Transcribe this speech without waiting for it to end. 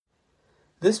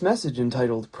This message,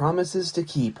 entitled Promises to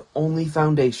Keep, Only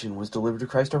Foundation, was delivered to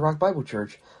Christ Our Rock Bible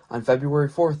Church on February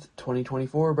 4th,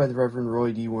 2024 by the Reverend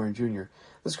Roy D. Warren Jr.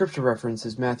 The scripture reference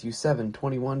is Matthew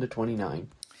 7:21-29.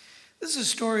 This is a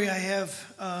story I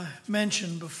have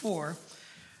mentioned before,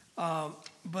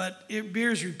 but it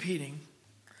bears repeating.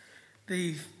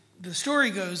 The story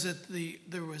goes that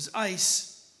there was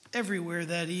ice everywhere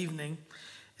that evening,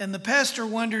 and the pastor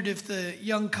wondered if the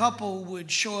young couple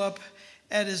would show up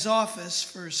at his office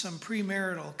for some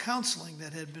premarital counseling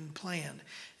that had been planned.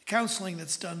 Counseling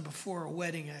that's done before a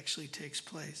wedding actually takes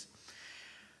place.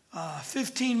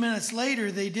 15 minutes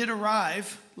later, they did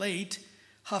arrive late,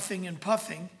 huffing and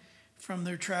puffing from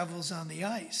their travels on the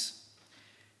ice.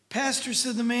 Pastor,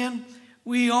 said the man,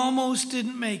 we almost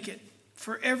didn't make it.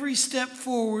 For every step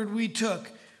forward we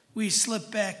took, we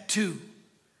slipped back two.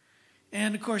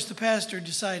 And of course, the pastor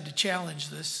decided to challenge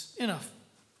this in a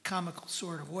comical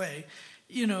sort of way,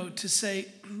 to say,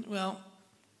 well,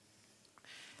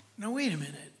 now wait a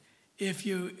minute. If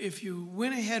you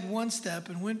went ahead one step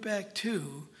and went back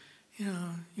two, you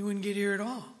wouldn't get here at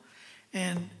all.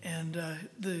 If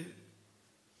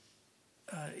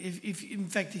in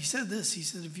fact he said this, he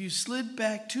said, if you slid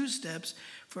back two steps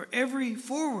for every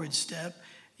forward step,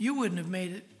 you wouldn't have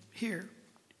made it here,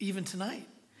 even tonight.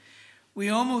 We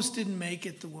almost didn't make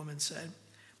it, the woman said,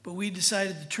 but we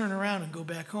decided to turn around and go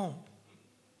back home.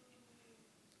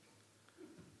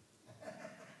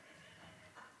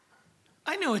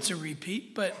 I know it's a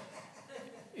repeat, but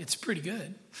it's pretty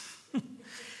good.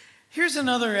 Here's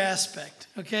another aspect,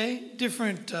 okay?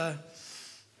 Different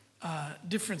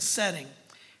setting.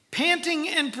 Panting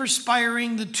and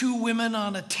perspiring, the two women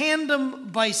on a tandem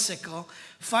bicycle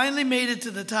finally made it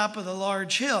to the top of the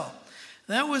large hill.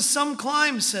 That was some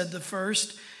climb, said the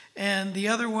first, and the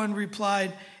other one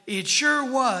replied, it sure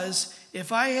was.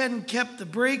 If I hadn't kept the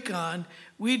brake on,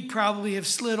 we'd probably have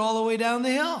slid all the way down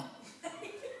the hill.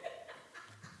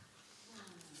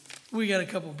 We got a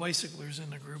couple bicyclers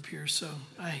in the group here, so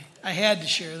I had to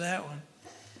share that one.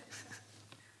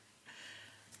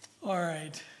 All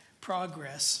right,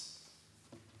 progress.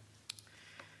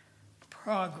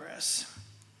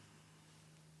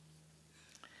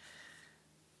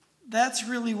 That's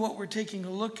really what we're taking a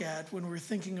look at when we're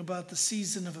thinking about the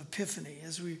season of Epiphany,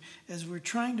 as we're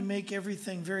trying to make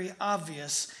everything very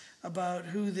obvious about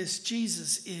who this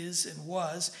Jesus is and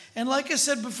was. And like I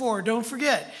said before, don't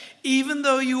forget, even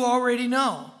though you already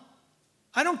know,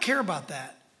 I don't care about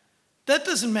that. That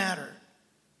doesn't matter.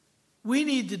 We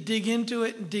need to dig into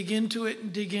it and dig into it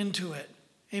and dig into it.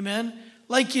 Amen?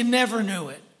 Like you never knew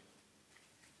it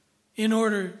in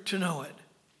order to know it.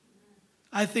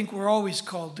 I think we're always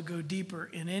called to go deeper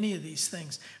in any of these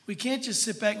things. We can't just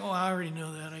sit back and, I already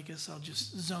know that. I guess I'll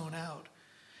just zone out.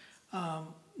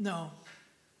 No.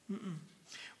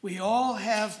 We all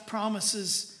have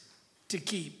promises to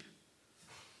keep.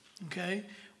 Okay?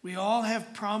 We all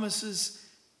have promises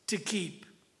to keep.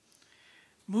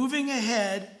 Moving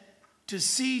ahead to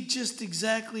see just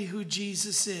exactly who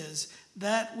Jesus is,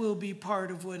 that will be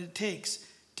part of what it takes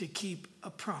to keep a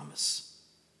promise.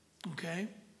 Okay?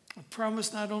 A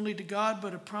promise not only to God,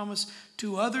 but a promise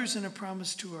to others and a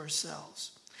promise to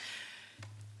ourselves.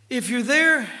 If you're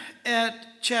there at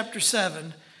chapter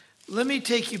 7, let me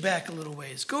take you back a little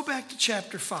ways. Go back to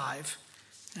chapter 5,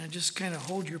 and just kind of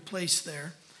hold your place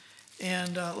there.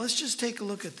 And let's just take a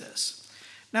look at this.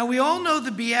 Now, we all know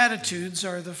the Beatitudes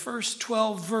are the first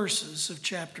 12 verses of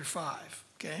chapter 5,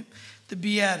 okay? The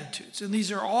Beatitudes. And these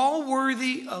are all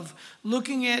worthy of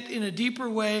looking at in a deeper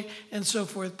way and so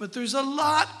forth. But there's a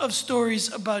lot of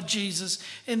stories about Jesus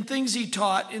and things he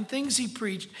taught and things he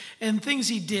preached and things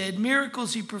he did,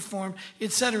 miracles he performed,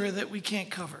 etc., that we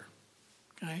can't cover,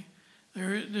 okay?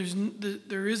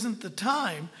 There isn't the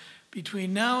time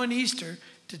between now and Easter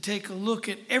to take a look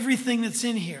at everything that's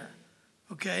in here,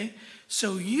 okay?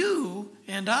 So you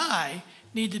and I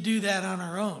need to do that on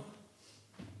our own.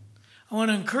 I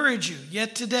want to encourage you,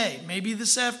 yet today, maybe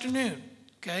this afternoon,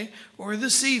 okay, or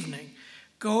this evening,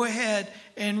 go ahead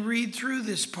and read through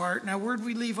this part. Now, where did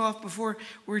we leave off before?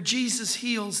 Where Jesus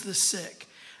heals the sick.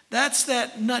 That's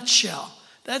that nutshell.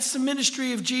 That's the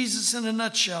ministry of Jesus in a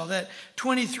nutshell, that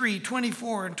 23,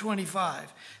 24, and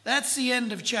 25. That's the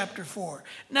end of chapter 4.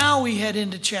 Now we head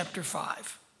into chapter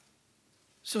 5.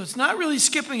 So it's not really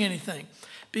skipping anything,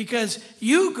 because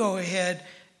you go ahead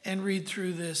and read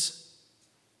through this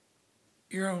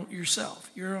on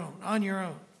your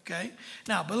own, okay?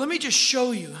 Now, but let me just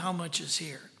show you how much is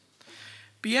here.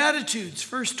 Beatitudes,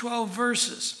 first 12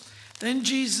 verses. Then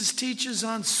Jesus teaches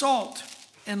on salt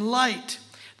and light.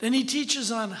 Then he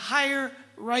teaches on higher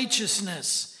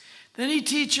righteousness. Then he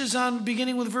teaches on,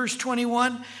 beginning with verse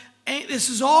 21, This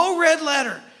is all red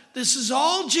letter. This is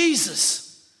all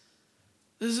Jesus.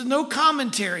 This is no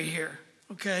commentary here,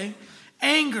 okay?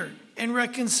 Anger and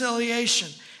reconciliation.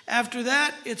 After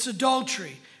that, it's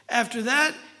adultery. After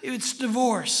that, it's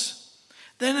divorce.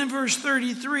 Then in verse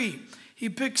 33, he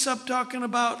picks up talking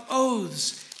about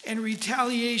oaths and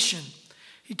retaliation.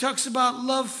 He talks about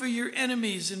love for your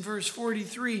enemies in verse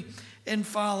 43 and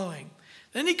following.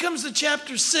 Then he comes to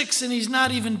chapter 6 and he's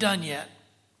not even done yet.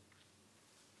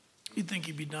 You'd think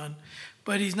he'd be done,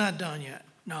 but he's not done yet.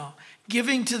 No.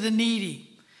 Giving to the needy.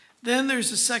 Then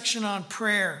there's a section on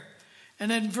prayer.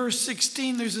 And then verse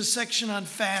 16, there's a section on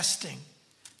fasting.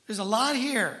 There's a lot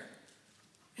here.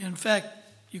 In fact,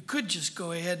 you could just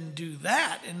go ahead and do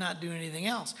that and not do anything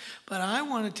else. But I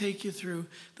want to take you through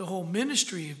the whole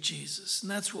ministry of Jesus,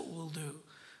 and that's what we'll do.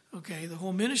 Okay, the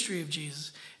whole ministry of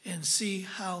Jesus, and see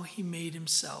how he made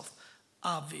himself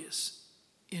obvious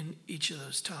in each of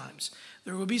those times.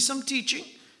 There will be some teaching,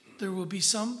 there will be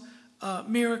some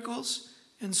miracles,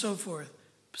 and so forth.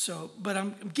 But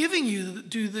I'm giving you to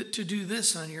do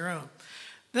this on your own.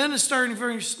 Then starting in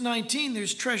verse 19,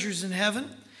 there's treasures in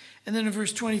heaven. And then in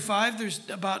verse 25, there's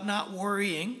about not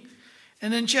worrying.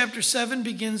 And then chapter 7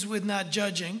 begins with not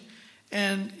judging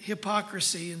and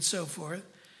hypocrisy and so forth.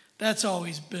 That's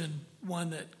always been one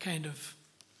that kind of,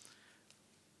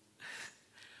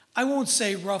 I won't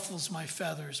say ruffles my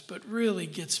feathers, but really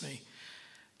gets me.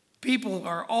 People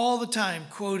are all the time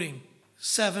quoting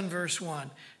 7 verse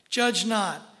 1. Judge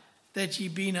not, that ye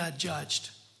be not judged.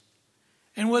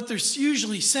 And what they're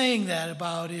usually saying that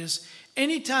about is,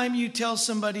 anytime you tell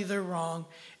somebody they're wrong,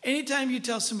 anytime you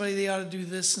tell somebody they ought to do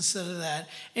this instead of that,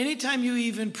 anytime you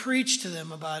even preach to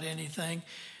them about anything,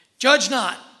 judge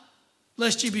not,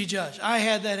 lest ye be judged. I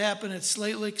had that happen at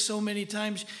Slate Lake so many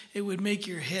times, it would make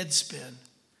your head spin.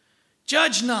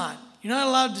 Judge not. You're not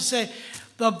allowed to say,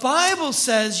 the Bible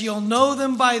says you'll know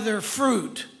them by their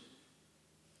fruit.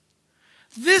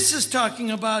 This is talking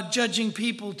about judging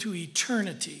people to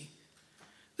eternity.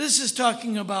 This is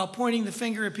talking about pointing the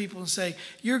finger at people and saying,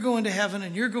 you're going to heaven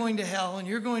and you're going to hell and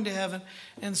you're going to heaven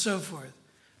and so forth.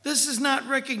 This is not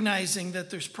recognizing that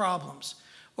there's problems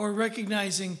or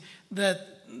recognizing that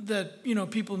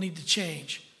people need to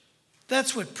change.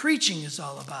 That's what preaching is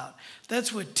all about.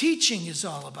 That's what teaching is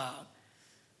all about.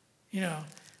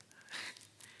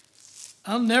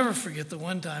 I'll never forget the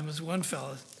one time as one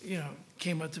fellow,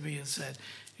 came up to me and said,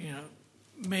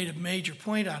 made a major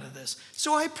point out of this.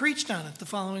 So I preached on it the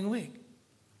following week,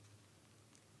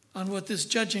 on what this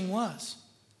judging was.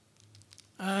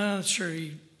 I'm not sure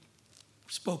he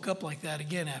spoke up like that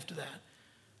again after that.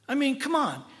 I mean, come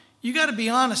on. You got to be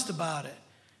honest about it.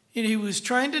 He was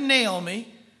trying to nail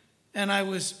me, and I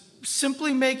was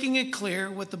simply making it clear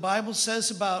what the Bible says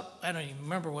about, I don't even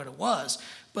remember what it was,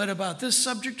 but about this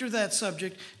subject or that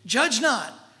subject. Judge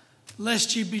not,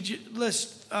 lest ye be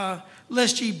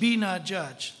not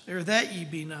judged, or that ye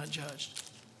be not judged.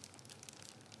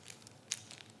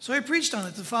 So I preached on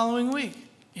it the following week,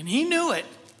 and he knew it.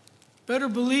 Better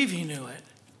believe he knew it.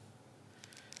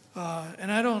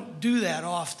 And I don't do that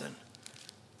often,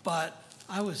 but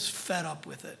I was fed up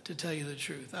with it, to tell you the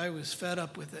truth. I was fed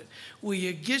up with it. Will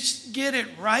you get it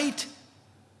right?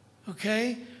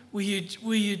 Okay? Will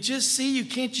you just see you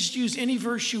can't just use any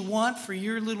verse you want for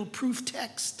your little proof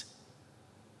text?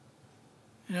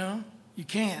 You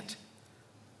can't.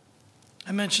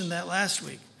 I mentioned that last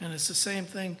week, and it's the same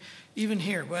thing even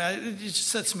here. But it just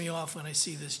sets me off when I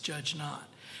see this judge not.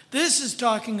 This is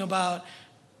talking about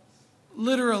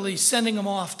literally sending them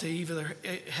off to either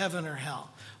heaven or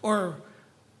hell, or,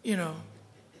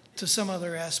 to some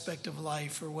other aspect of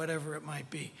life or whatever it might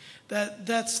be.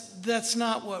 That's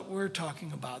not what we're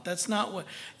talking about. That's not what,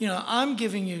 I'm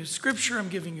giving you Scripture, I'm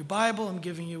giving you Bible, I'm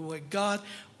giving you what God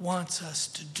wants us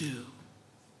to do.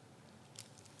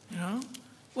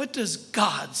 What does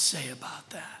God say about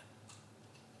that?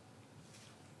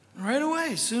 Right away,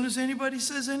 as soon as anybody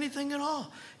says anything at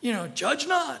all, judge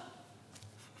not.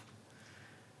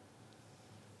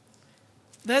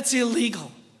 That's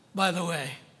illegal, by the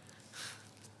way.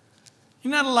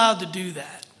 You're not allowed to do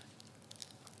that.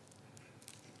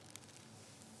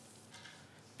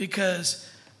 Because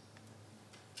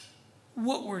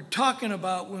what we're talking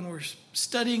about when we're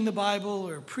studying the Bible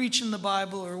or preaching the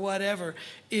Bible or whatever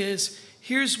is,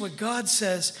 here's what God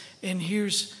says and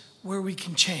here's where we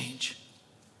can change.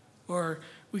 Or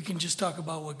we can just talk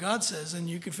about what God says and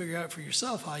you can figure out for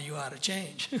yourself how you ought to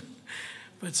change.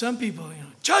 But some people,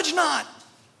 judge not.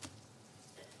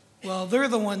 Well, they're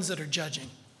the ones that are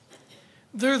judging.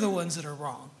 They're the ones that are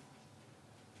wrong.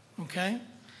 Okay?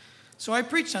 So I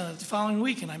preached on it the following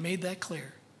week and I made that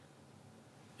clear.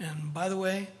 And by the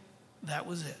way, that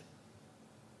was it.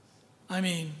 I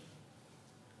mean,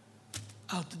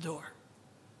 out the door.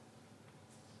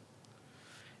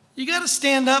 You got to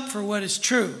stand up for what is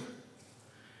true.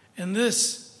 And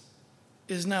this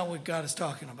is not what God is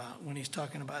talking about when he's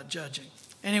talking about judging.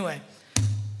 Anyway.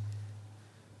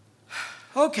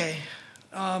 Okay.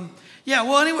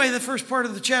 Anyway, the first part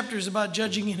of the chapter is about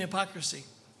judging and hypocrisy.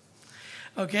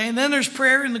 Okay, and then there's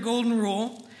prayer and the golden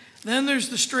rule. Then there's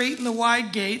the straight and the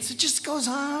wide gates. It just goes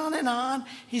on and on.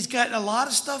 He's got a lot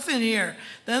of stuff in here.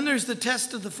 Then there's the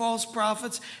test of the false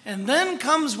prophets. And then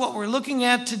comes what we're looking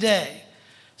at today.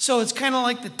 So it's kind of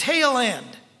like the tail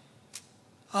end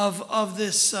of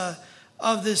this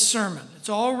sermon. It's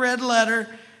all red letter,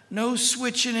 no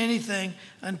switching anything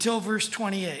until verse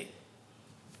 28.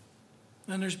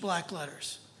 Then there's black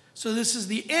letters. So this is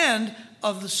the end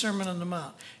of the Sermon on the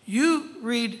Mount. You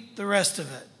read the rest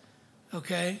of it,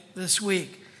 okay, this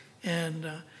week, and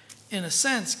in a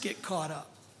sense, get caught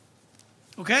up.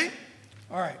 Okay?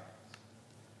 All right.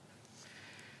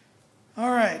 All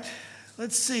right.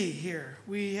 Let's see here.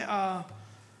 We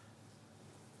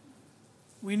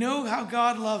know how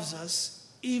God loves us,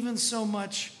 even so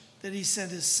much that he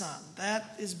sent his Son.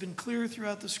 That has been clear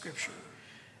throughout the Scripture.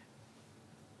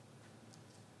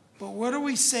 But what are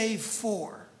we saved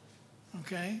for?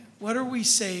 Okay? What are we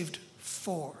saved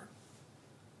for?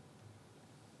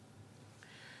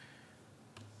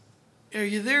 Are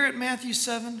you there at Matthew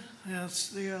 7?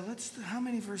 How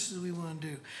many verses do we want to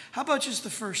do? How about just the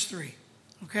first 3?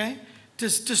 Okay? To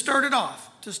start it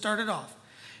off.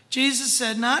 Jesus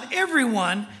said, "Not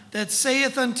everyone that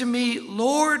saith unto me,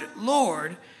 Lord,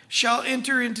 Lord, shall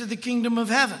enter into the kingdom of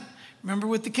heaven." Remember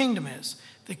what the kingdom is.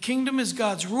 The kingdom is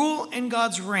God's rule and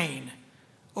God's reign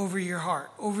over your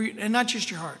heart, and not just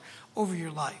your heart, over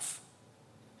your life.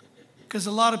 Because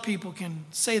a lot of people can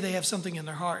say they have something in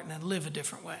their heart and then live a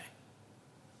different way.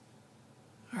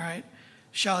 All right?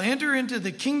 "Shall enter into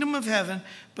the kingdom of heaven,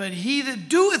 but he that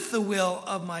doeth the will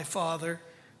of my Father,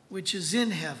 which is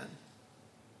in heaven."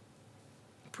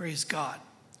 Praise God.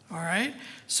 All right?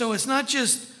 So it's not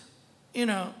just,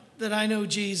 that I know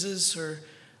Jesus or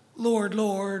Lord,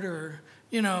 Lord, or,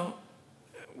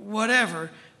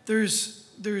 whatever. There's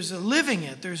a living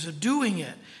it. There's a doing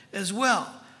it as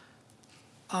well.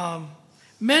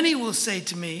 "Many will say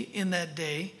to me in that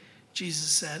day," Jesus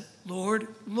said,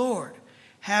 "Lord, Lord,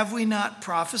 have we not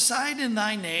prophesied in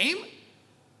thy name?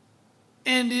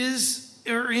 And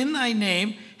in thy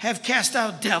name have cast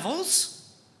out devils?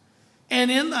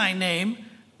 And in thy name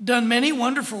done many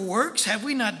wonderful works? Have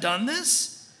we not done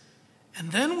this?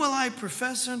 And then will I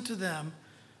profess unto them,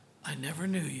 I never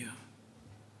knew you.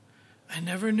 I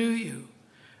never knew you.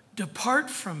 Depart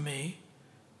from me,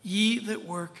 ye that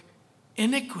work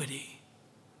iniquity."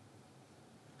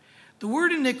 The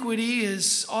word iniquity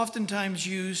is oftentimes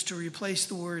used to replace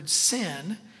the word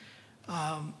sin,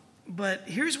 but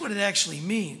here's what it actually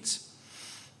means.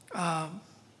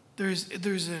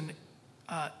 There's an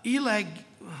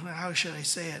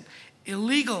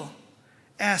illegal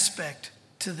aspect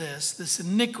to this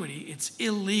iniquity. It's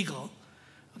illegal.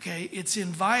 Okay, it's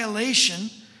in violation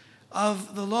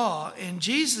of the law. And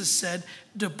Jesus said,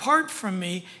 "Depart from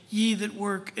me, ye that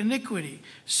work iniquity."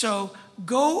 So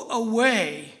go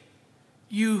away,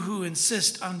 you who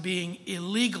insist on being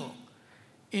illegal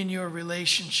in your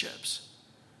relationships.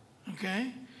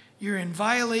 Okay? You're in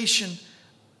violation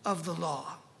of the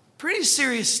law. Pretty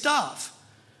serious stuff.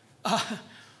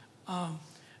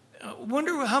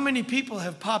 Wonder how many people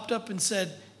have popped up and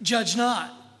said, "Judge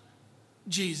not,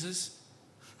 Jesus."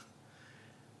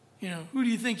 Who do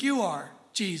you think you are,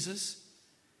 Jesus?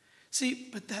 See,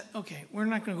 but we're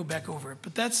not going to go back over it,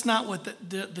 but that's not what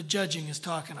the judging is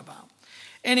talking about.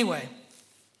 Anyway,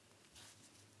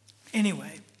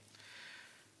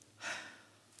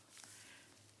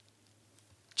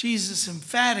 Jesus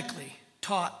emphatically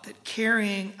taught that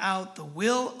carrying out the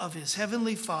will of his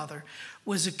heavenly Father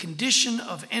was a condition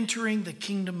of entering the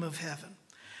kingdom of heaven.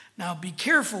 Now, be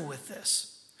careful with this,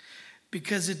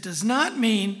 because it does not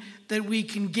mean that we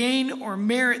can gain or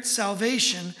merit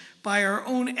salvation by our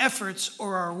own efforts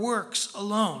or our works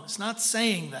alone. It's not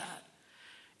saying that.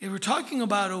 We're talking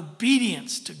about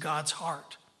obedience to God's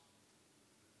heart.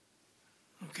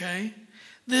 Okay?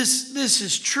 This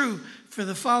is true for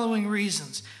the following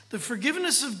reasons. The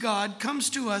forgiveness of God comes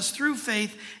to us through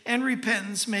faith and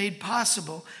repentance made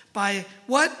possible by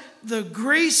what? The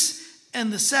grace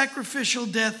and the sacrificial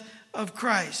death of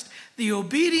Christ. The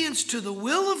obedience to the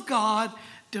will of God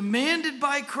demanded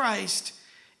by Christ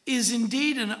is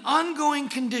indeed an ongoing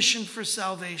condition for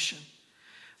salvation.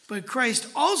 But Christ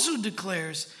also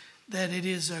declares that it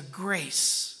is a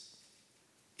grace.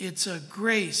 It's a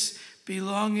grace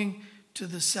belonging to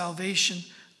the salvation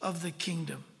of the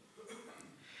kingdom.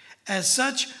 As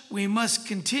such, we must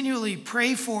continually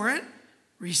pray for it,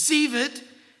 receive it,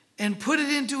 and put it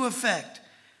into effect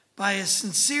by a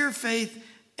sincere faith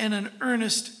and an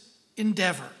earnest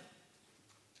endeavor.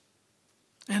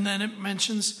 And then it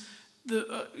mentions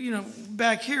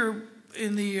back here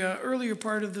in the earlier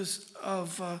part of this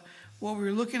what we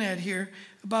were looking at here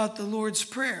about the Lord's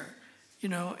Prayer,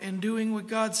 and doing what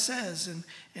God says,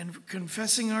 and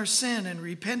confessing our sin and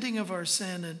repenting of our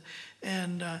sin,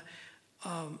 and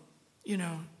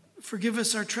forgive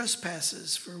us our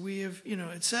trespasses, for we have,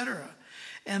 etc.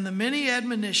 And the many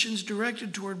admonitions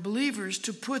directed toward believers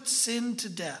to put sin to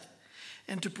death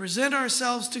and to present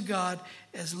ourselves to God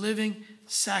as living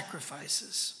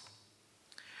sacrifices.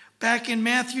 Back in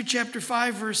Matthew chapter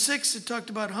 5, verse 6, it talked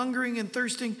about hungering and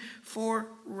thirsting for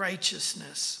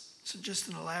righteousness. So just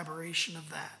an elaboration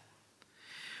of that.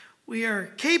 We are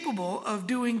capable of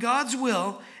doing God's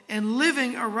will and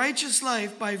living a righteous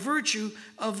life by virtue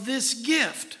of this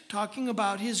gift, talking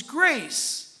about His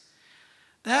grace.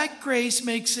 That grace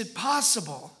makes it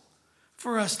possible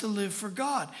for us to live for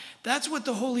God. That's what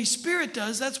the Holy Spirit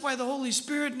does. That's why the Holy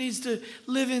Spirit needs to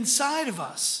live inside of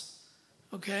us,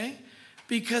 okay?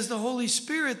 Because the Holy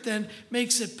Spirit then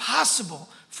makes it possible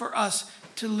for us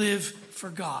to live for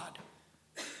God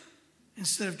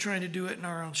instead of trying to do it in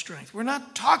our own strength. We're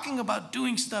not talking about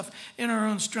doing stuff in our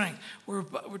own strength. We're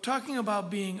talking about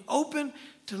being open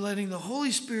to letting the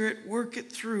Holy Spirit work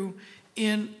it through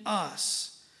in us.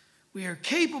 We are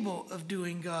capable of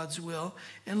doing God's will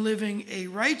and living a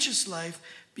righteous life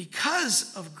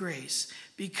because of grace,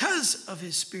 because of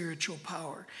His spiritual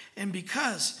power, and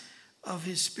because of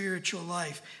His spiritual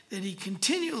life that He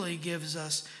continually gives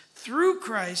us through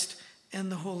Christ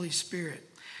and the Holy Spirit.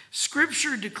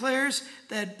 Scripture declares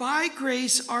that by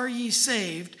grace are ye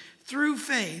saved through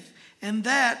faith, and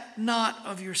that not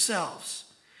of yourselves.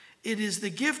 It is the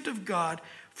gift of God,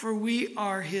 for we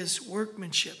are His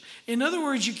workmanship. In other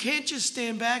words, you can't just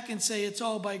stand back and say it's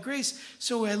all by grace,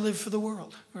 so I live for the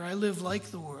world, or I live like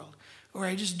the world, or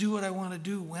I just do what I want to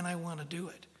do when I want to do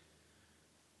it.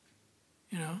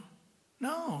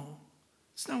 No,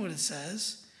 it's not what it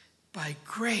says. By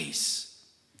grace.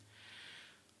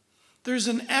 There's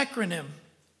an acronym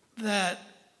that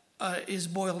is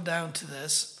boiled down to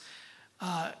this.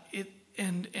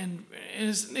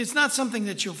 It's not something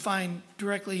that you'll find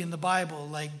directly in the Bible,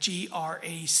 like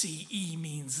GRACE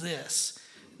means this.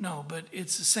 No, but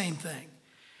it's the same thing.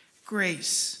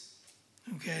 Grace,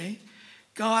 okay?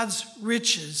 God's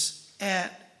riches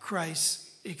at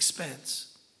Christ's expense.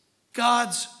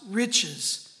 God's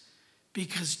riches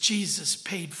because Jesus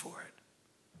paid for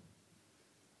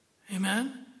it.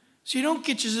 Amen? So you don't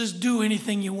get to just do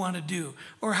anything you want to do,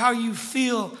 or how you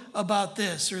feel about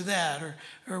this or that,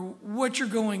 or what you're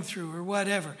going through or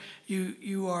whatever.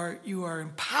 You are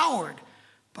empowered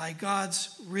by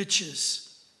God's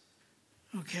riches.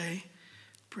 Okay?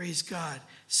 Praise God.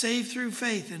 Saved through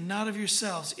faith and not of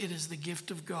yourselves. It is the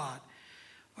gift of God.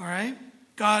 All right?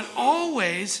 God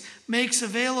always makes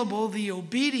available the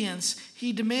obedience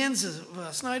He demands of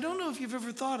us. Now, I don't know if you've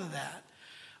ever thought of that.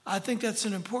 I think that's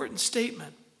an important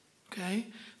statement. Okay?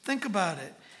 Think about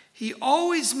it. He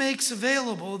always makes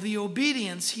available the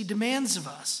obedience He demands of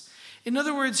us. In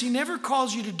other words, He never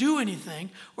calls you to do anything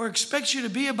or expects you to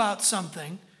be about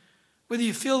something, whether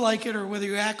you feel like it or whether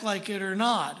you act like it or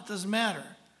not. It doesn't matter.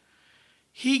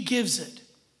 He gives it.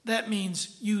 That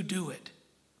means you do it.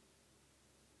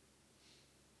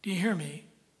 Do you hear me?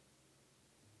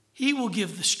 He will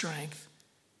give the strength.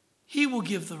 He will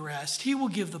give the rest. He will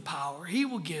give the power. He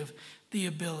will give the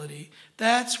ability.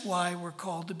 That's why we're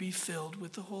called to be filled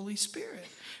with the Holy Spirit,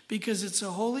 because it's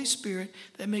the Holy Spirit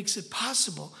that makes it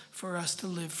possible for us to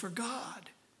live for God.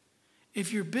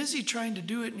 If you're busy trying to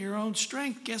do it in your own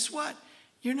strength, guess what?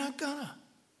 You're not gonna.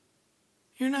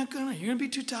 You're gonna be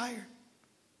too tired.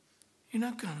 You're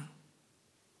not gonna.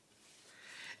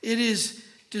 It is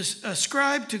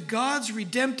ascribed to God's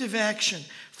redemptive action.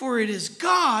 For it is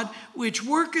God which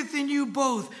worketh in you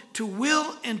both to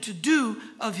will and to do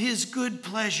of His good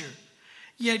pleasure.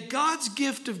 Yet God's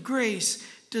gift of grace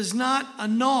does not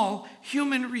annul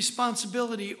human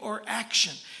responsibility or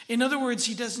action. In other words,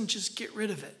 He doesn't just get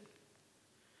rid of it.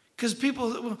 Because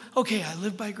people, okay, I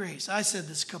live by grace. I said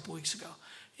this a couple weeks ago.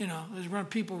 There's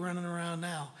people running around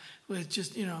now with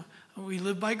just, we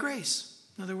live by grace.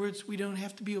 In other words, we don't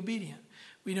have to be obedient.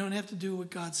 We don't have to do what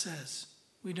God says.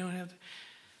 We don't have to.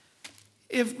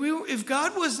 If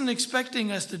God wasn't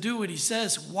expecting us to do what He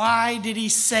says, why did He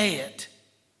say it?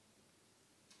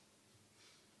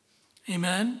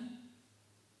 Amen?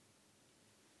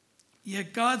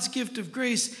 Yet God's gift of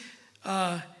grace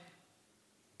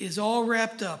is all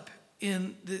wrapped up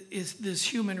in this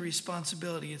human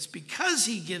responsibility. It's because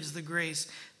he gives the grace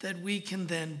that we can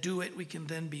then do it. We can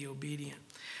then be obedient.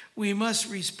 We must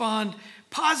respond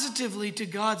positively to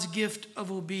God's gift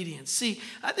of obedience. See,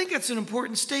 I think that's an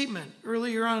important statement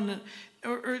earlier on,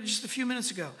 or just a few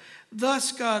minutes ago.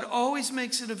 Thus, God always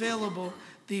makes it available,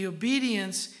 the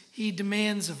obedience he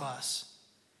demands of us.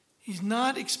 He's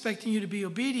not expecting you to be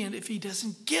obedient if he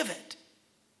doesn't give it.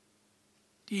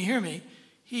 Do you hear me?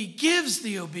 He gives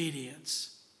the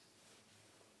obedience.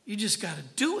 You just got to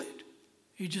do it.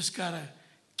 You just got to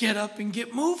get up and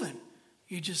get moving.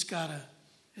 You just got to,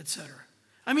 etc.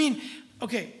 I mean,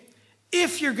 okay,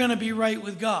 if you're going to be right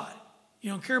with God, you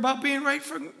don't care about being right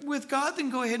with God, then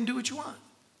go ahead and do what you want,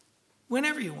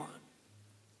 whenever you want.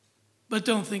 But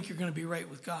don't think you're going to be right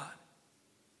with God.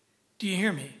 Do you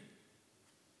hear me?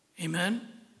 Amen?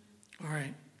 All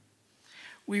right.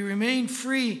 We remain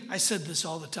free. I said this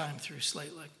all the time through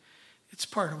Slatelink. It's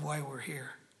part of why we're here.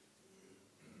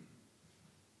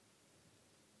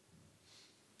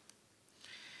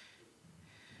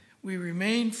 We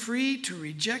remain free to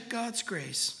reject God's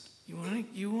grace. You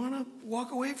want to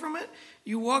walk away from it?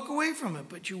 You walk away from it,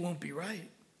 but you won't be right.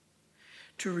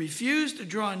 To refuse to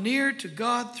draw near to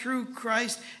God through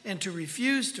Christ and to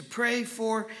refuse to pray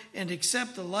for and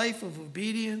accept a life of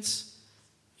obedience,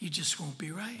 you just won't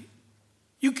be right.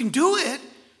 You can do it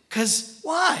because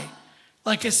why?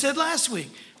 Like I said last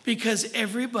week, because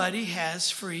everybody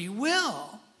has free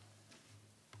will.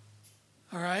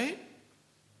 All right?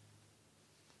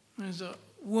 There's a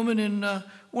woman in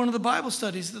one of the Bible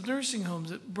studies at the nursing homes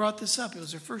that brought this up. It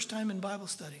was her first time in Bible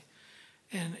study.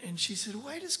 And she said,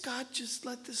 why does God just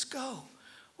let this go?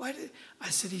 I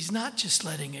said, he's not just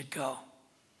letting it go.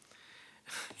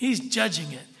 He's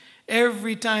judging it.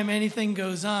 Every time anything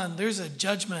goes on, there's a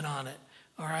judgment on it.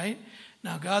 All right?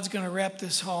 Now, God's going to wrap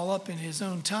this all up in his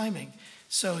own timing.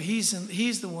 So he's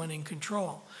the one in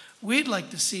control. We'd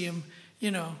like to see him,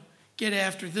 get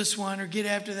after this one or get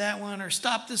after that one or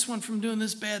stop this one from doing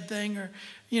this bad thing or,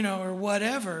 or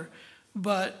whatever.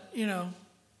 But,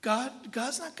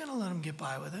 God's not going to let him get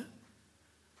by with it.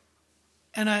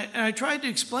 And I tried to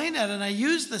explain that, and I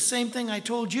used the same thing I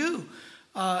told you,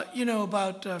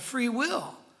 about free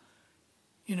will.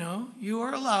 You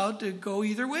are allowed to go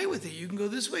either way with it. You can go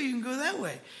this way, you can go that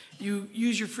way. You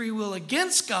use your free will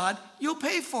against God, you'll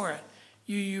pay for it.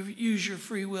 You use your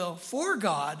free will for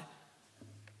God,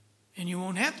 and you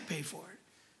won't have to pay for it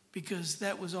because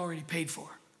that was already paid for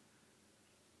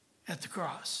at the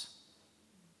cross.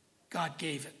 God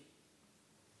gave it.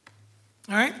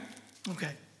 All right?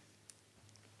 Okay.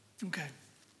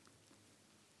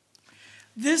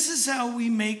 This is how we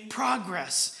make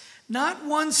progress. Not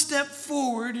one step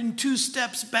forward and 2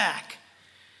 steps back.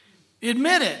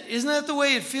 Admit it. Isn't that the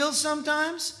way it feels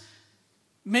sometimes?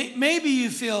 Maybe you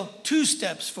feel 2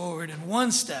 steps forward and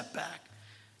 1 step back.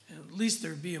 At least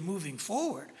there'd be a moving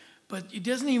forward. But it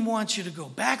doesn't even want you to go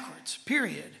backwards,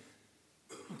 period.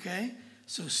 Okay?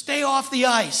 So stay off the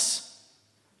ice.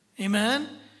 Amen?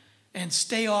 And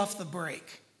stay off the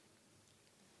brake.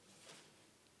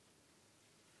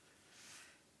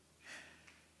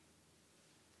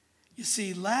 You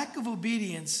see, lack of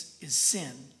obedience is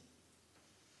sin.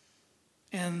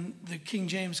 And the King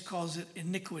James calls it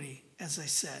iniquity, as I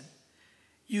said.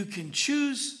 You can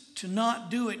choose to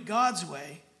not do it God's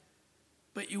way,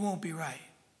 but you won't be right.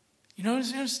 You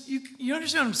understand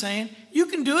what I'm saying? You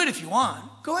can do it if you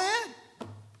want. Go ahead.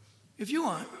 If you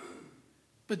want.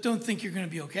 But don't think you're going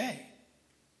to be okay.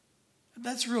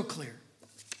 That's real clear,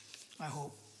 I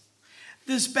hope.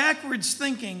 This backwards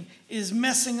thinking is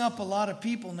messing up a lot of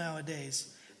people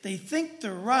nowadays. They think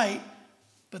they're right,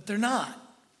 but they're not.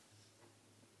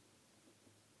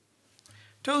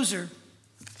 Tozer,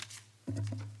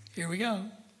 here we go.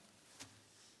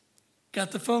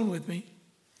 Got the phone with me.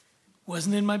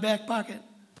 Wasn't in my back pocket.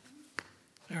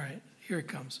 All right, here it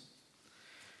comes.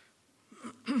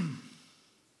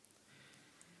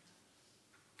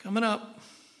 Coming up.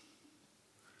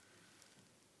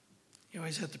 You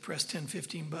always have to press 10,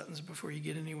 15 buttons before you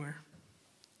get anywhere.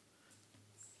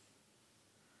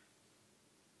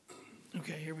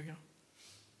 Okay, here we go.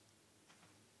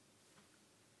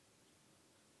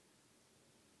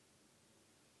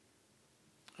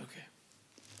 Okay.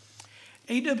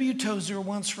 A.W. Tozer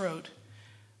once wrote,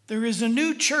 "There is a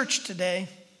new church today,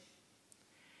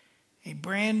 a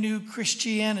brand new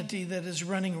Christianity that is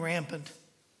running rampant.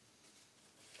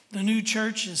 The new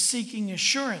church is seeking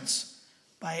assurance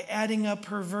by adding up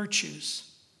her virtues."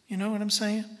 You know what I'm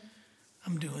saying?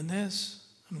 I'm doing this,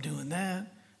 I'm doing that,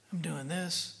 I'm doing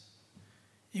this.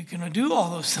 You can do all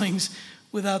those things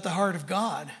without the heart of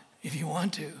God if you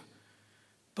want to.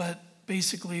 But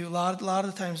basically, a lot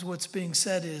of times what's being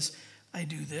said is, I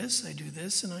do this, and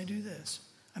I do this.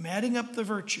 I'm adding up the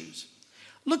virtues.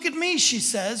 Look at me, she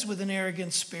says, with an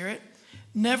arrogant spirit.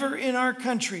 Never in our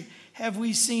country have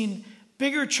we seen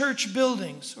bigger church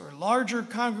buildings or larger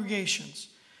congregations.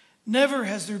 Never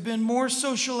has there been more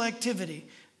social activity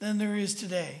than there is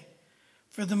today.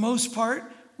 For the most part,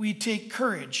 we take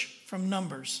courage from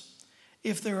numbers.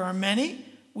 If there are many,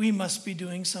 we must be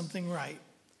doing something right.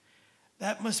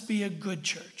 That must be a good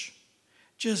church.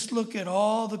 Just look at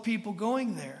all the people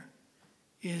going there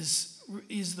is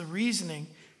the reasoning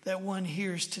that one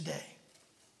hears today.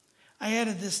 I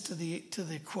added this to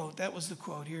the quote. That was the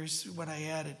quote. Here's what I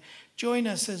added. Join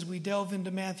us as we delve into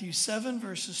Matthew 7,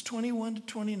 verses 21 to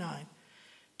 29,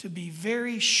 to be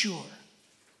very sure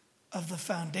of the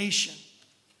foundation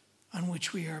on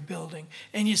which we are building.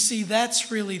 And you see,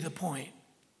 that's really the point.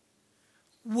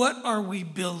 What are we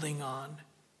building on?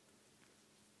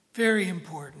 Very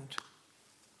important.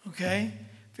 Okay?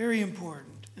 Very important.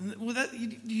 And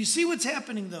you see what's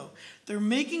happening, though? They're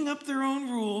making up their own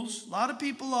rules. A lot of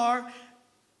people are.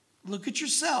 Look at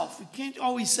yourself. You can't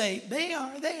always say, they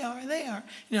are.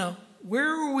 You know, where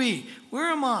are we? Where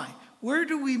am I? Where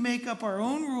do we make up our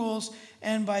own rules?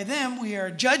 And by them, we are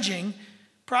judging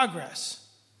progress.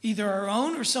 Either our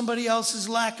own or somebody else's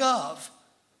lack of.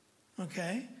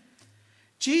 Okay?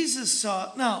 Jesus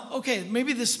saw... Now, okay,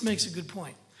 maybe this makes a good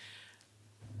point.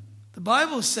 The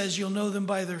Bible says you'll know them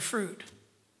by their fruit.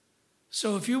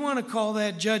 So if you want to call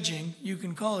that judging, you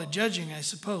can call it judging, I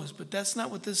suppose, but that's not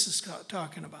what this is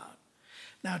talking about.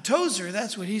 Now, Tozer,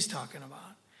 that's what he's talking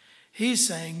about. He's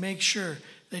saying make sure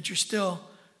that you're still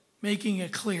making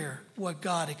it clear what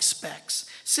God expects.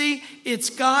 See, it's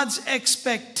God's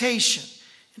expectation.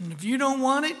 And if you don't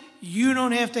want it, you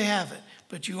don't have to have it.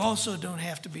 But you also don't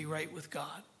have to be right with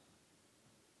God.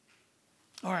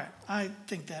 All right, I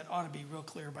think that ought to be real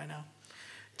clear by now.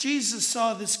 Jesus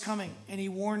saw this coming, and he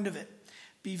warned of it.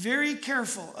 Be very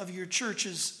careful of your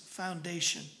church's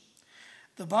foundation.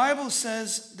 The Bible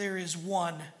says there is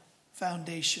one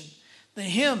foundation. The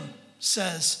hymn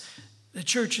says the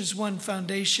church's one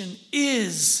foundation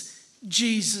is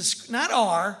Jesus, not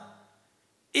are,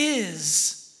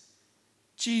 is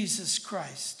Jesus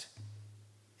Christ.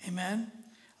 Amen?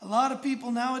 A lot of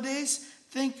people nowadays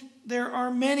think there are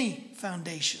many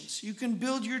foundations. You can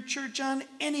build your church on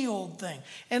any old thing.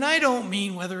 And I don't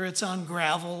mean whether it's on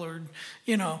gravel or,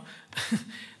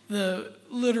 the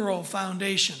literal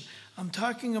foundation. I'm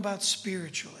talking about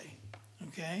spiritually,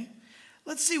 okay?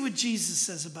 Let's see what Jesus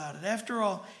says about it. After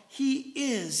all, he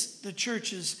is the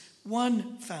church's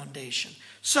one foundation.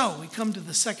 So we come to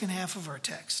the second half of our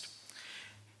text.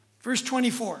 Verse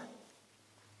 24.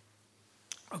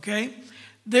 Okay?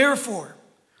 Therefore,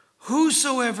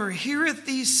 whosoever heareth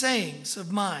these sayings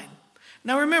of mine.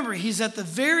 Now remember, he's at the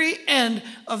very end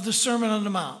of the Sermon on the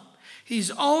Mount. He's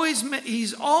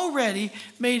already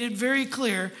made it very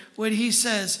clear what he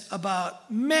says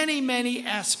about many, many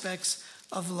aspects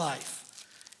of life.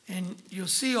 And you'll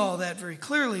see all that very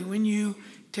clearly when you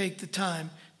take the time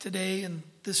today and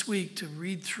this week to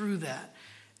read through that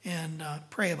and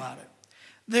pray about it.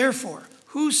 Therefore,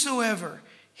 whosoever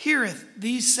heareth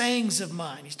these sayings of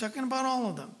mine, he's talking about all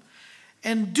of them,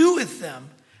 and doeth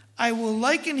them, I will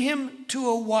liken him to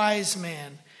a wise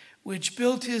man which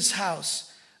built his house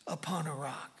upon a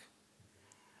rock.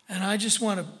 And I just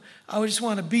want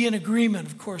to be in agreement,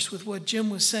 of course, with what Jim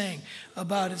was saying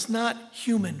about it's not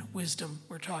human wisdom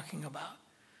we're talking about.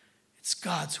 It's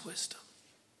God's wisdom.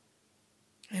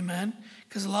 Amen?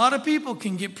 Because a lot of people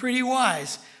can get pretty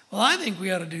wise. Well, I think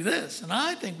we ought to do this, and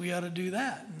I think we ought to do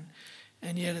that.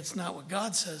 And yet it's not what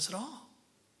God says at all.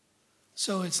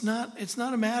 So it's not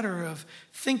a matter of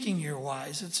thinking you're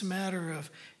wise. It's a matter of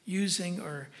using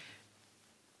or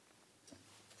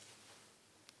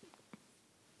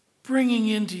bringing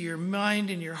into your mind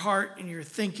and your heart and your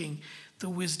thinking the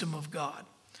wisdom of God.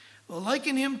 Well,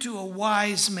 liken him to a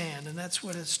wise man, and that's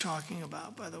what it's talking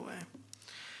about, by the way.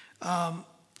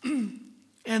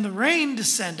 And the rain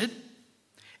descended,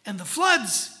 and the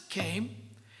floods came,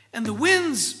 and the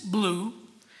winds blew,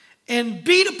 and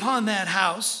beat upon that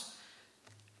house,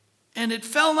 and it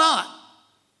fell not.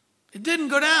 It didn't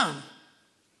go down.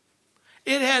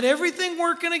 It had everything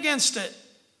working against it.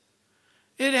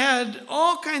 It had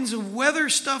all kinds of weather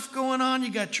stuff going on.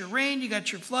 You got your rain, you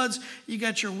got your floods, you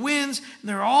got your winds, and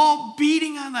they're all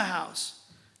beating on the house.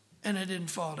 And it didn't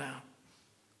fall down.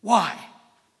 Why?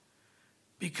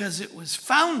 Because it was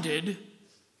founded,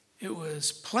 it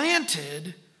was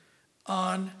planted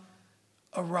on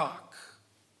a rock.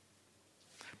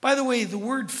 By the way, the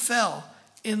word fell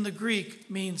in the Greek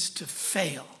means to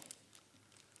fail.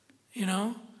 You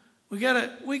know, we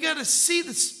gotta see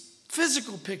this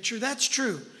physical picture. That's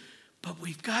true, but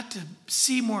we've got to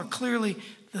see more clearly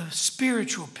the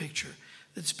spiritual picture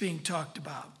that's being talked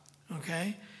about.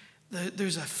 Okay,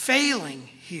 there's a failing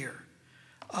here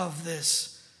of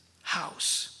this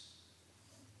house.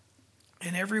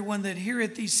 And everyone that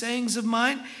heareth these sayings of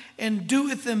mine and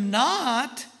doeth them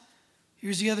not,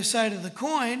 here's the other side of the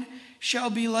coin,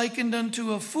 shall be likened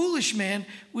unto a foolish man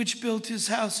which built his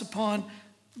house upon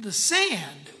the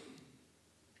sand.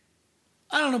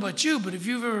 I don't know about you, but if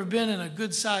you've ever been in a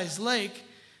good-sized lake,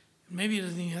 maybe it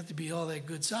doesn't even have to be all that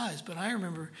good size, but I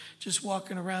remember just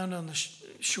walking around on the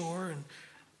shore and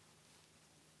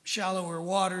shallower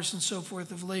waters and so forth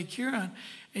of Lake Huron,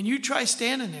 and you try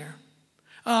standing there.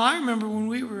 I remember when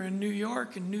we were in New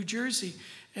York and New Jersey,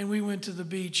 and we went to the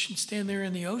beach and stand there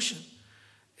in the ocean.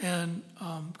 And,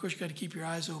 of course, you got to keep your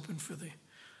eyes open for the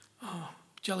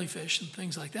jellyfish and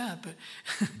things like that.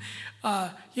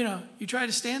 But, you try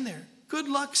to stand there. Good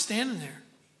luck standing there.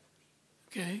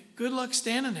 Okay? Good luck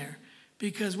standing there.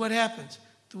 Because what happens?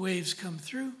 The waves come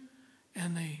through,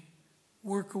 and they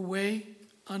work away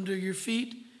under your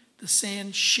feet. The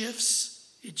sand shifts.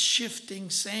 It's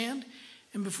shifting sand.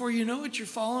 And before you know it, you're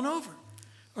falling over.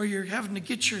 Or you're having to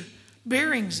get your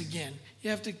bearings again. You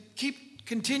have to keep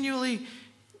continually,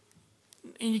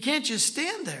 and you can't just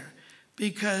stand there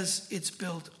because it's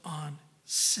built on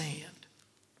sand.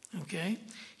 Okay?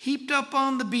 Heaped up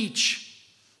on the beach.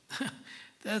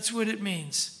 That's what it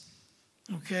means.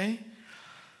 Okay?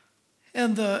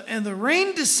 And the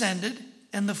rain descended,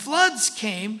 and the floods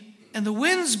came, and the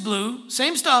winds blew.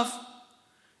 Same stuff.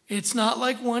 It's not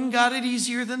like one got it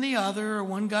easier than the other or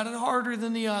one got it harder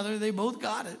than the other. They both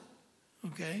got it,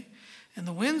 okay? And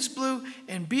the winds blew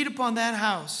and beat upon that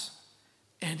house,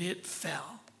 and it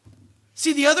fell.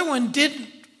 See, the other one didn't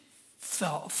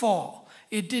fall.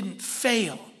 It didn't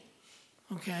fail,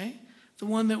 okay? The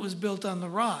one that was built on the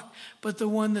rock. But the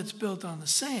one that's built on the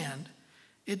sand,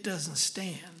 it doesn't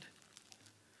stand,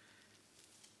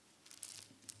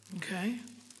 okay?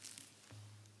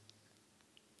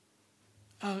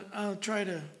 I'll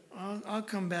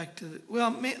come back to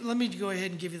let me go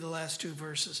ahead and give you the last two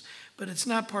verses, but it's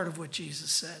not part of what Jesus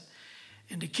said.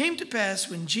 And it came to pass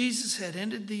when Jesus had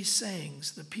ended these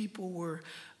sayings, the people were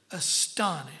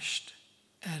astonished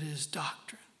at his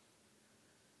doctrine.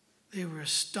 They were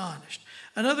astonished.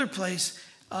 Another place,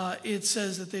 it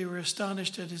says that they were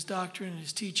astonished at his doctrine and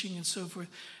his teaching and so forth,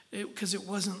 because it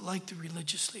wasn't like the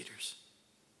religious leaders.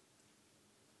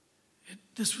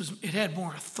 It had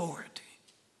more authority.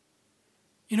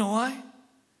 You know why?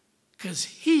 Because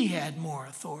he had more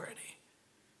authority.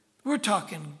 We're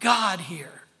talking God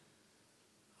here.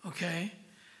 Okay?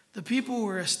 The people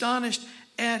were astonished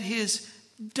at his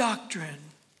doctrine.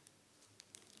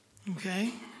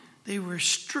 Okay? They were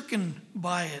stricken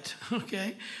by it.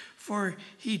 Okay? For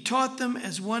he taught them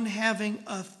as one having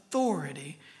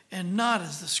authority and not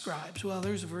as the scribes. Well,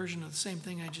 there's a version of the same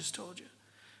thing I just told you.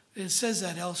 It says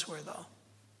that elsewhere, though.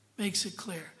 Makes it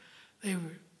clear. They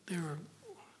were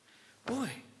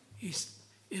boy,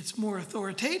 it's more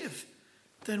authoritative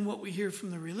than what we hear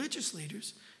from the religious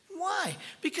leaders. Why?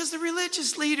 Because the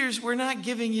religious leaders were not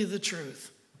giving you the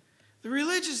truth. The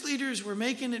religious leaders were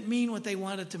making it mean what they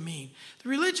wanted to mean. The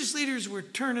religious leaders were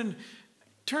turning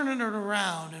it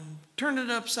around and turning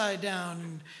it upside down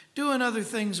and doing other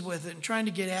things with it and trying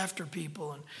to get after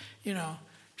people and,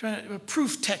 trying to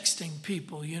proof texting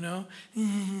people,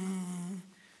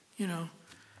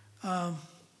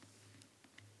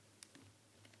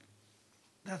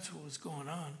 That's what was going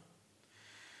on.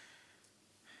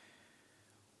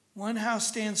 One house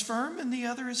stands firm and the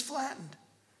other is flattened.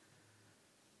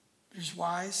 There's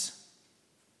wise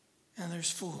and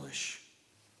there's foolish.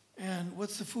 And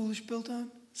what's the foolish built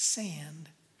on? Sand.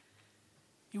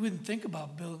 You wouldn't think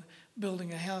about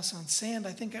building a house on sand.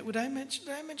 Did I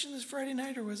mention this Friday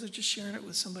night, or was I just sharing it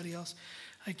with somebody else?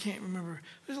 I can't remember.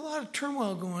 There's a lot of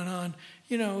turmoil going on,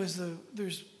 as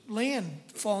there's land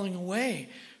falling away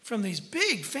from these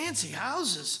big fancy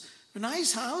houses,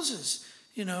 nice houses,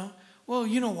 Well,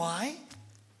 you know why?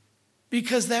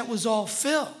 Because that was all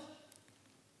fill.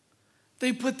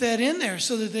 They put that in there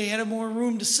so that they had more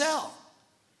room to sell.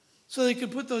 So they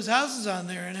could put those houses on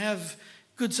there and have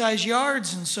good-sized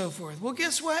yards and so forth. Well,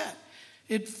 guess what?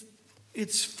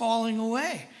 It's falling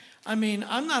away.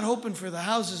 I'm not hoping for the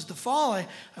houses to fall. I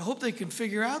hope they can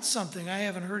figure out something. I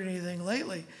haven't heard anything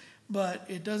lately, but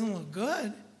it doesn't look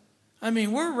good.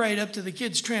 We're right up to the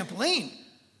kids' trampoline.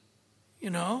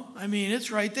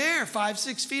 It's right there,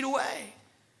 5-6 feet away.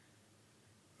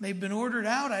 They've been ordered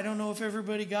out. I don't know if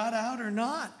everybody got out or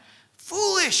not.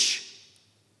 Foolish.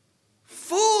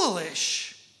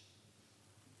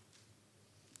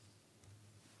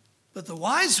 But the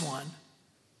wise one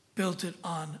built it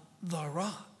on the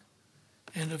rock.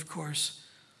 And of course,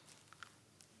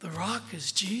 the rock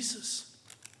is Jesus.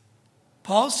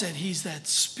 Paul said he's that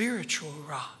spiritual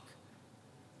rock.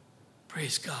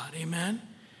 Praise God. Amen.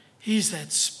 He's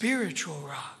that spiritual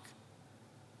rock.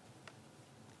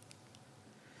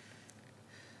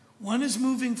 One is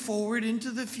moving forward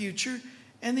into the future,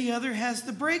 and the other has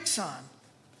the brakes on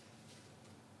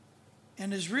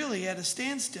and is really at a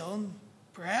standstill and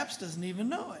perhaps doesn't even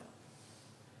know it.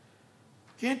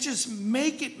 Can't just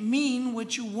make it mean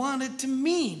what you want it to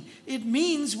mean. It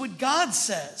means what God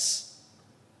says.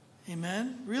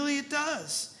 Amen? Really, it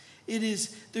does.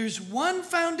 There's one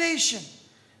foundation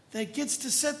that gets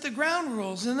to set the ground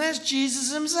rules, and that's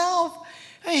Jesus himself.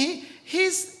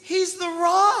 He's the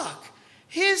rock.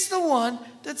 He's the one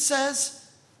that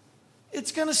says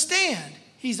it's going to stand.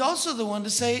 He's also the one to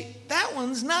say that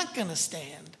one's not going to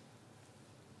stand.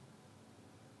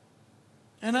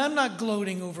 And I'm not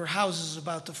gloating over houses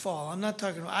about to fall. I'm not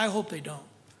talking about, I hope they don't.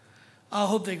 I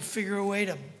hope they figure a way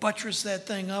to buttress that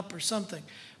thing up or something.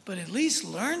 But at least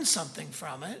learn something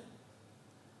from it.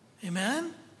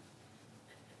 Amen?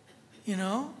 You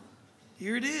know,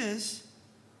 here it is.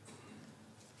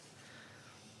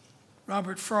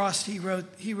 Robert Frost, he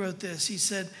wrote this. He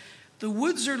said, "The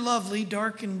woods are lovely,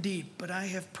 dark and deep, but I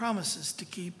have promises to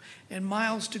keep, and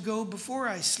miles to go before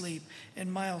I sleep,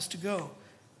 and miles to go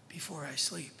before I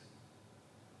sleep."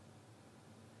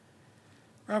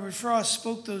 Robert Frost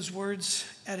spoke those words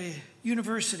at a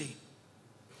university.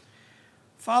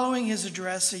 Following his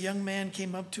address, a young man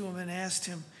came up to him and asked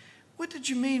him, "What did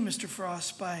you mean, Mr.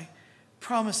 Frost, by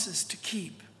promises to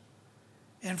keep?"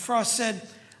 And Frost said,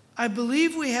 "I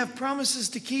believe we have promises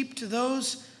to keep to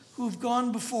those who've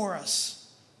gone before us,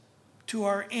 to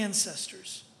our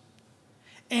ancestors.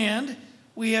 And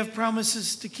we have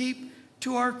promises to keep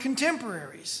to our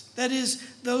contemporaries, that is,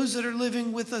 those that are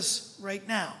living with us right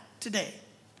now, today.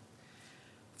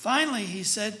 Finally," he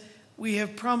said, "we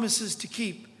have promises to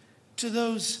keep to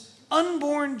those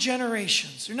unborn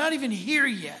generations. They're not even here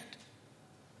yet,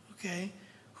 okay,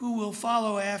 who will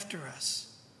follow after us."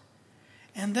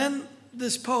 And then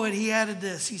this poet, he added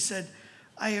this. He said,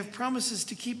 "I have promises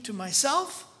to keep to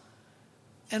myself,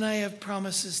 and I have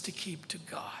promises to keep to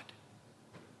God."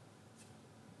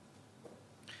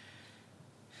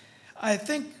 I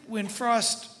think when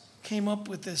Frost came up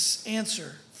with this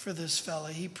answer for this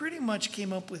fella, he pretty much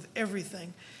came up with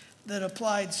everything that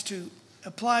applies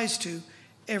to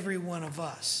every one of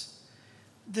us.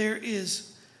 There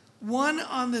is one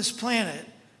on this planet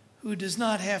who does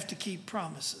not have to keep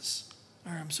promises.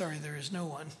 Or I'm sorry, there is no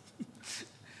one.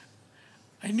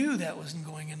 I knew that wasn't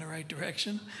going in the right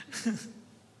direction.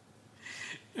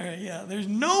 All right, yeah, there's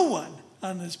no one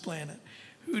on this planet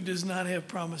who does not have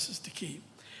promises to keep.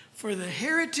 For the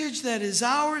heritage that is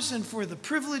ours and for the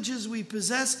privileges we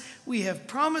possess, we have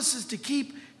promises to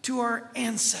keep to our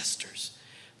ancestors.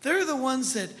 They're the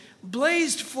ones that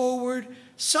blazed forward,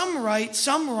 some right,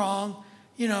 some wrong.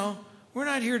 You know, we're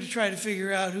not here to try to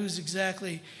figure out who's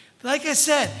exactly. Like I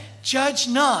said, judge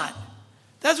not.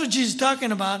 That's what Jesus is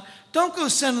talking about. Don't go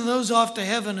sending those off to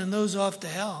heaven and those off to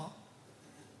hell.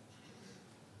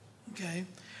 Okay?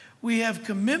 We have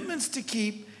commitments to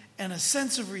keep and a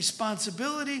sense of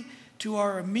responsibility to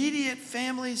our immediate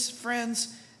families,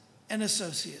 friends, and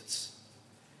associates.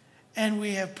 And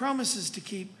we have promises to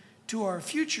keep to our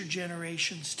future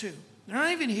generations too. They're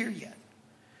not even here yet.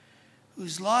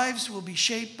 Whose lives will be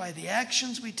shaped by the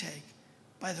actions we take,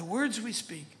 by the words we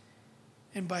speak,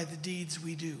 and by the deeds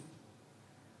we do.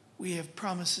 We have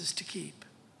promises to keep.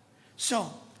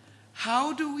 So,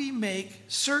 how do we make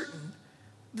certain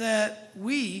that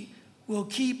we will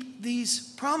keep these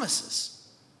promises?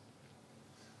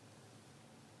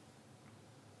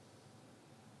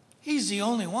 He's the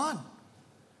only one.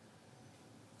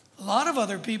 A lot of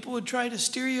other people would try to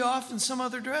steer you off in some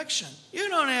other direction. You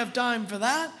don't have time for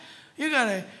that.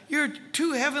 You're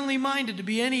too heavenly minded to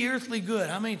be any earthly good.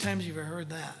 How many times have you ever heard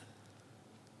that?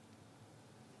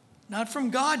 Not from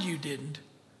God, you didn't.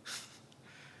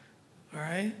 All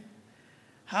right?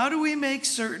 How do we make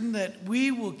certain that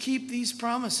we will keep these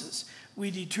promises?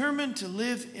 We determine to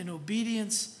live in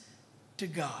obedience to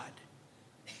God.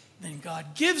 Then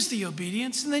God gives the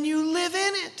obedience, and then you live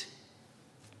in it.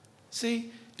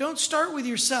 See, don't start with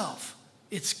yourself.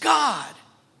 It's God.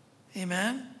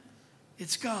 Amen?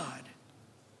 It's God.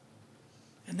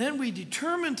 And then we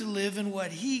determine to live in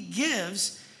what He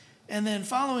gives, and then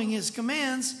following His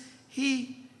commands,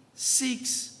 He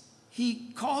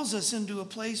calls us into a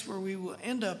place where we will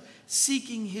end up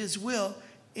seeking His will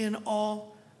in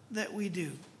all that we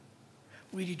do.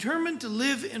 We determine to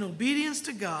live in obedience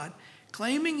to God,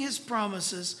 claiming his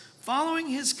promises, following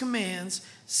his commands,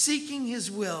 seeking his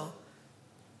will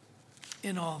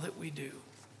in all that we do.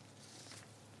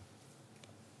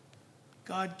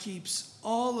 God keeps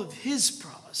all of his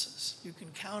promises. You can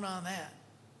count on that.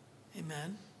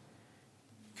 Amen.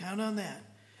 Count on that.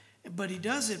 But he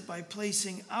does it by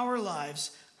placing our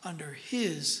lives under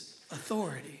his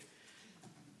authority.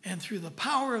 And through the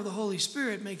power of the Holy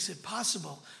Spirit makes it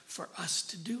possible for us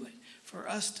to do it, for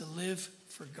us to live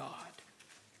for God.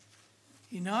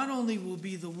 He not only will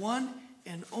be the one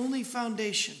and only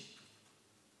foundation,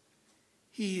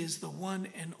 he is the one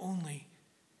and only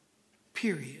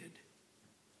period.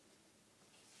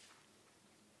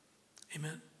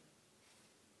 Amen.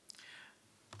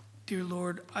 Dear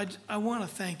Lord, I want to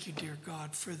thank you, dear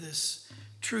God, for this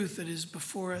truth that is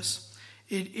before us.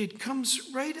 It comes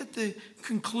right at the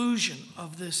conclusion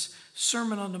of this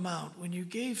Sermon on the Mount, when you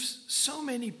gave so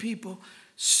many people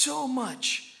so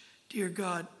much, dear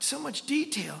God, so much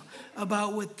detail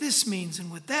about what this means and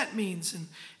what that means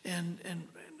and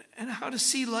how to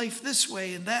see life this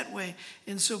way and that way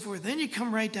and so forth. Then you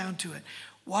come right down to it.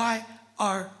 Why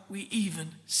are we even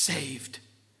saved?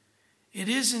 It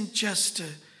isn't just to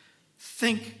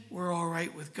think we're all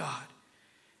right with God.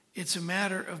 It's a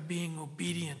matter of being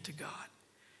obedient to God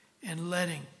and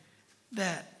letting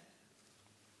that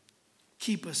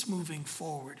keep us moving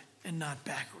forward and not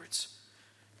backwards.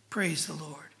 Praise the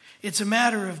Lord. It's a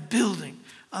matter of building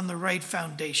on the right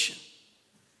foundation.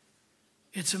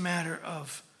 It's a matter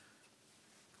of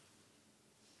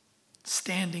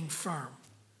standing firm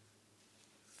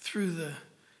through the,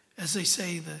 as they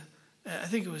say, I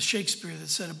think it was Shakespeare that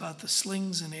said about the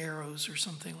slings and arrows or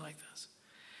something like this.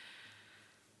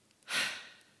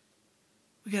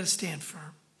 We got to stand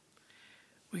firm.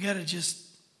 We got to just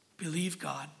believe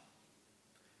God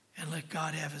and let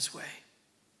God have his way.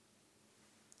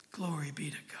 Glory be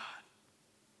to God.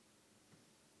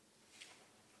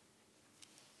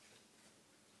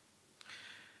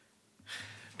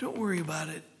 Don't worry about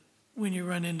it when you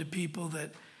run into people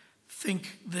that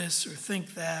think this or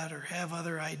think that or have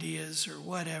other ideas or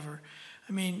whatever.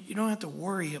 I mean, you don't have to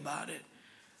worry about it.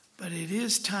 But it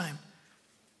is time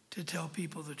to tell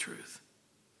people the truth.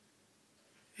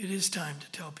 It is time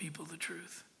to tell people the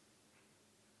truth.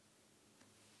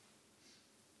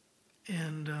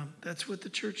 And that's what the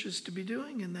church is to be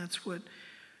doing, and that's what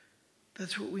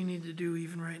we need to do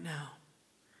even right now.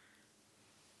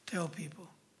 Tell people.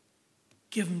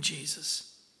 Give them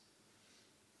Jesus.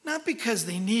 Not because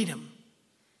they need him,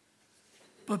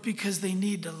 but because they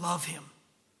need to love him.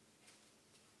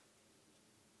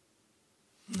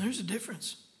 And there's a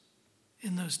difference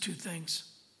in those two things.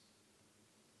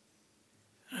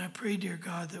 And I pray, dear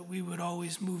God, that we would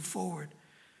always move forward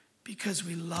because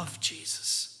we love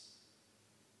Jesus,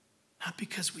 not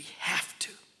because we have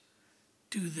to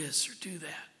do this or do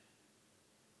that.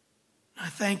 And I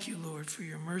thank you, Lord, for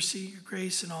your mercy, your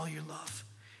grace, and all your love.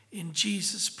 In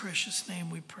Jesus' precious name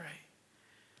we pray.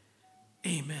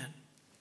 Amen.